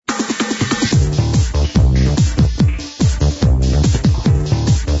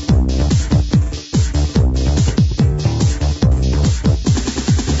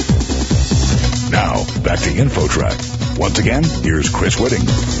InfoTrack. Once again, here's Chris Whitting.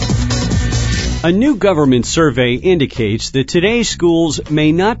 A new government survey indicates that today's schools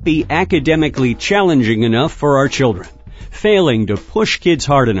may not be academically challenging enough for our children, failing to push kids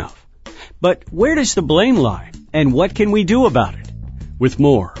hard enough. But where does the blame lie, and what can we do about it? With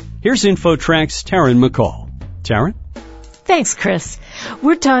more, here's InfoTrack's Taryn McCall. Taryn? Thanks, Chris.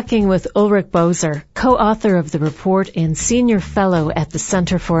 We're talking with Ulrich Boser, co-author of the report and senior fellow at the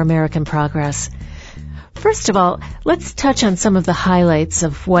Center for American Progress. First of all, let's touch on some of the highlights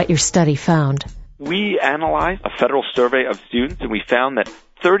of what your study found. We analyzed a federal survey of students, and we found that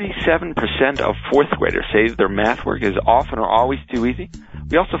 37% of fourth graders say their math work is often or always too easy.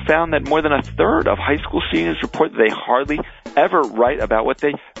 We also found that more than a third of high school seniors report that they hardly ever write about what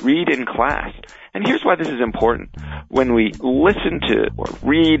they read in class. And here's why this is important. When we listen to or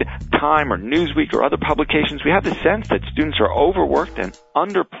read Time or Newsweek or other publications, we have the sense that students are overworked and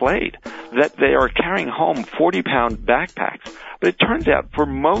underplayed, that they are carrying home 40-pound backpacks. But it turns out for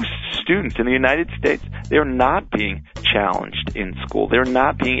most students in the United States, they're not being challenged in school. They're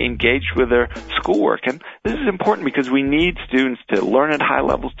not being engaged with their schoolwork. And this is important because we need students to learn at high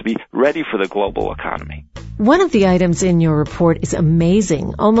levels to be ready for the global economy. One of the items in your report is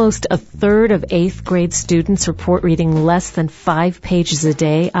amazing. Almost a third of 8th grade students report reading less than 5 pages a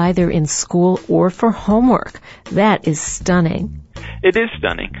day, either in school or for homework. That is stunning. It is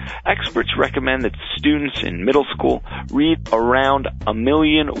stunning. Experts recommend that students in middle school read around 1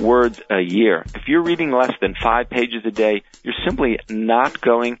 million words a year. If you're reading less than 5 pages a day, you're simply not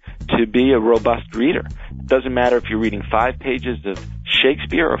going to be a robust reader. It doesn't matter if you're reading 5 pages of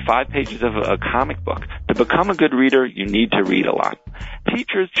Shakespeare or 5 pages of a comic book. To become a good reader, you need to read a lot.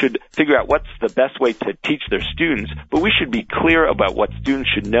 Teachers should figure out what's the best way to teach their students, but we should be clear about what students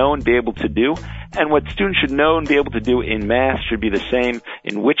should know and be able to do. And what students should know and be able to do in math should be the same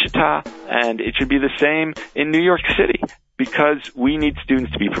in Wichita, and it should be the same in New York City, because we need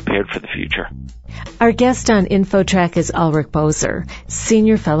students to be prepared for the future. Our guest on InfoTrack is Ulrich Boser,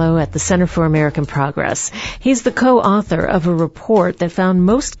 Senior Fellow at the Center for American Progress. He's the co-author of a report that found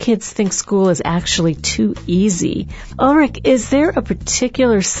most kids think school is actually too easy. Ulrich, is there a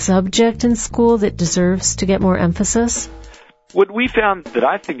particular subject in school that deserves to get more emphasis? What we found that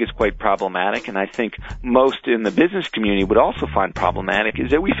I think is quite problematic, and I think most in the business community would also find problematic,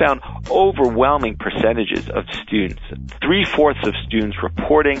 is that we found overwhelming percentages of students, 3/4 of students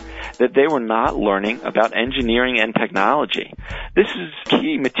reporting that they were not learning about engineering and technology. This is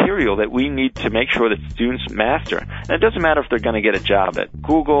key material that we need to make sure that students master. And it doesn't matter if they're going to get a job at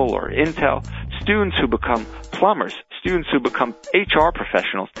Google or Intel. Students who become plumbers, students who become HR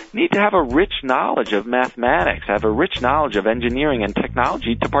professionals need to have a rich knowledge of mathematics, have a rich knowledge of engineering and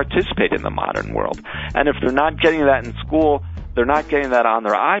technology to participate in the modern world. And if they're not getting that in school, they're not getting that on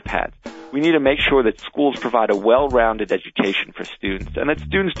their iPads. We need to make sure that schools provide a well-rounded education for students, and that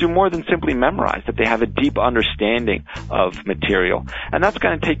students do more than simply memorize, that they have a deep understanding of material. And that's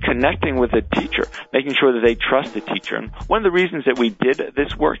going to take connecting with a teacher, making sure that they trust the teacher. And one of the reasons that we did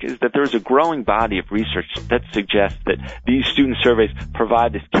this work is that there's a growing body of research that suggests that these student surveys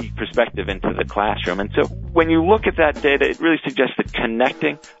provide this key perspective into the classroom. And so when you look at that data, it really suggests that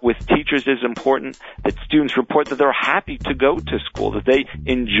connecting with teachers is important, that students report that they're happy to go to school, that they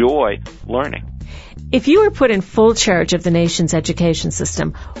enjoy learning. If you were put in full charge of the nation's education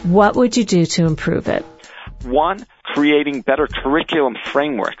system, what would you do to improve it? One, creating better curriculum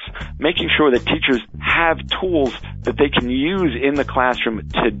frameworks, making sure that teachers have tools that they can use in the classroom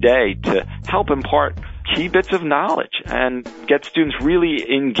today to help impart key bits of knowledge and get students really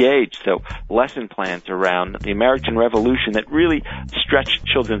engaged. So lesson plans around the American Revolution that really stretch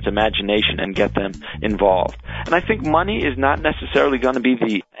children's imagination and get them involved. And I think money is not necessarily going to be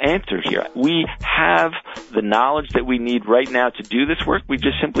the answer here. We have the knowledge that we need right now to do this work. We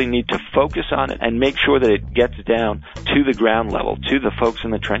just simply need to focus on it and make sure that it gets down to the ground level, to the folks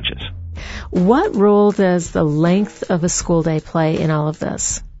in the trenches. What role does the length of a school day play in all of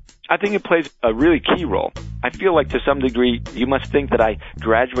this? I think it plays a really key role. I feel like to some degree you must think that I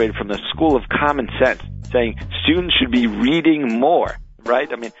graduated from the School of Common Sense, saying students should be reading more, right?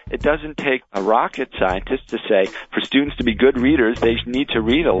 I mean, it doesn't take a rocket scientist to say for students to be good readers, they need to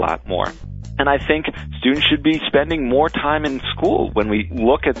read a lot more. And I think students should be spending more time in school. When we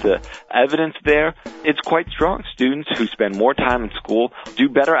look at the evidence there, it's quite strong. Students who spend more time in school do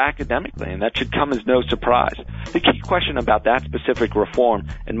better academically, and that should come as no surprise. The key question about that specific reform,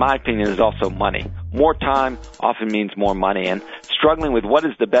 in my opinion, is also money. More time often means more money, and struggling with what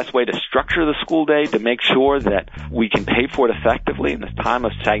is the best way to structure the school day to make sure that we can pay for it effectively in this time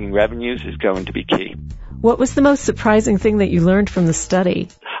of sagging revenues is going to be key. What was the most surprising thing that you learned from the study?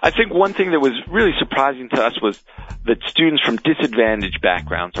 I think one thing that was really surprising to us was that students from disadvantaged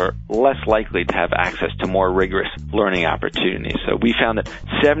backgrounds are less likely to have access to more rigorous learning opportunities. So we found that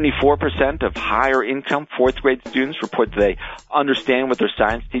 74% of higher income fourth grade students report that they understand what their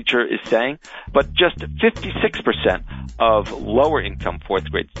science teacher is saying, but just 56% of lower income fourth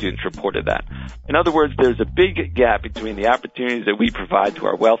grade students reported that. In other words, there's a big gap between the opportunities that we provide to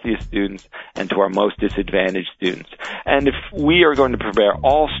our wealthiest students and to our most disadvantaged students. And if we are going to prepare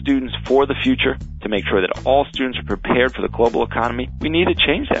all students for the future, to make sure that all students are prepared for the global economy, we need to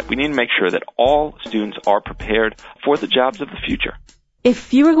change that. We need to make sure that all students are prepared for the jobs of the future.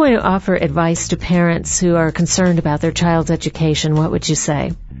 If you were going to offer advice to parents who are concerned about their child's education, what would you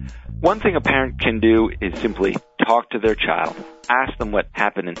say? One thing a parent can do is simply talk to their child. Ask them what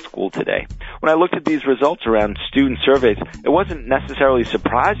happened in school today. When I looked at these results around student surveys, it wasn't necessarily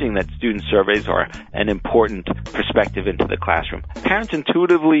surprising that student surveys are an important perspective into the classroom. Parents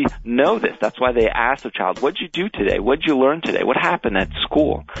intuitively know this. That's why they ask the child, what did you do today? What did you learn today? What happened at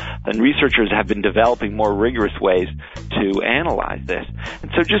school? And researchers have been developing more rigorous ways to analyze this.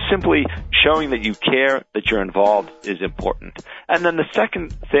 And so just simply showing that you care, that you're involved is important. And then the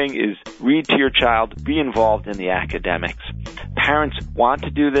second thing is read to your child, be involved in the academics. Parents want to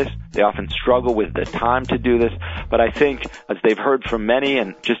do this. They often struggle with the time to do this. But I think, as they've heard from many,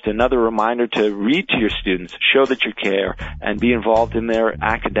 and just another reminder to read to your students, show that you care, and be involved in their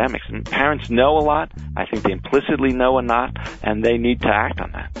academics. And parents know a lot. I think they implicitly know a lot, and they need to act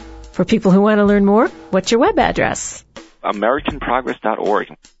on that. For people who want to learn more, what's your web address?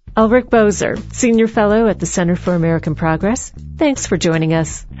 AmericanProgress.org. Ulrich Boser, Senior Fellow at the Center for American Progress. Thanks for joining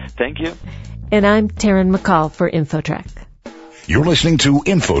us. Thank you. And I'm Taryn McCall for InfoTrack. You're listening to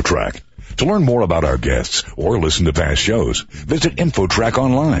InfoTrack. To learn more about our guests or listen to past shows, visit InfoTrack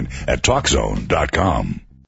online at TalkZone.com.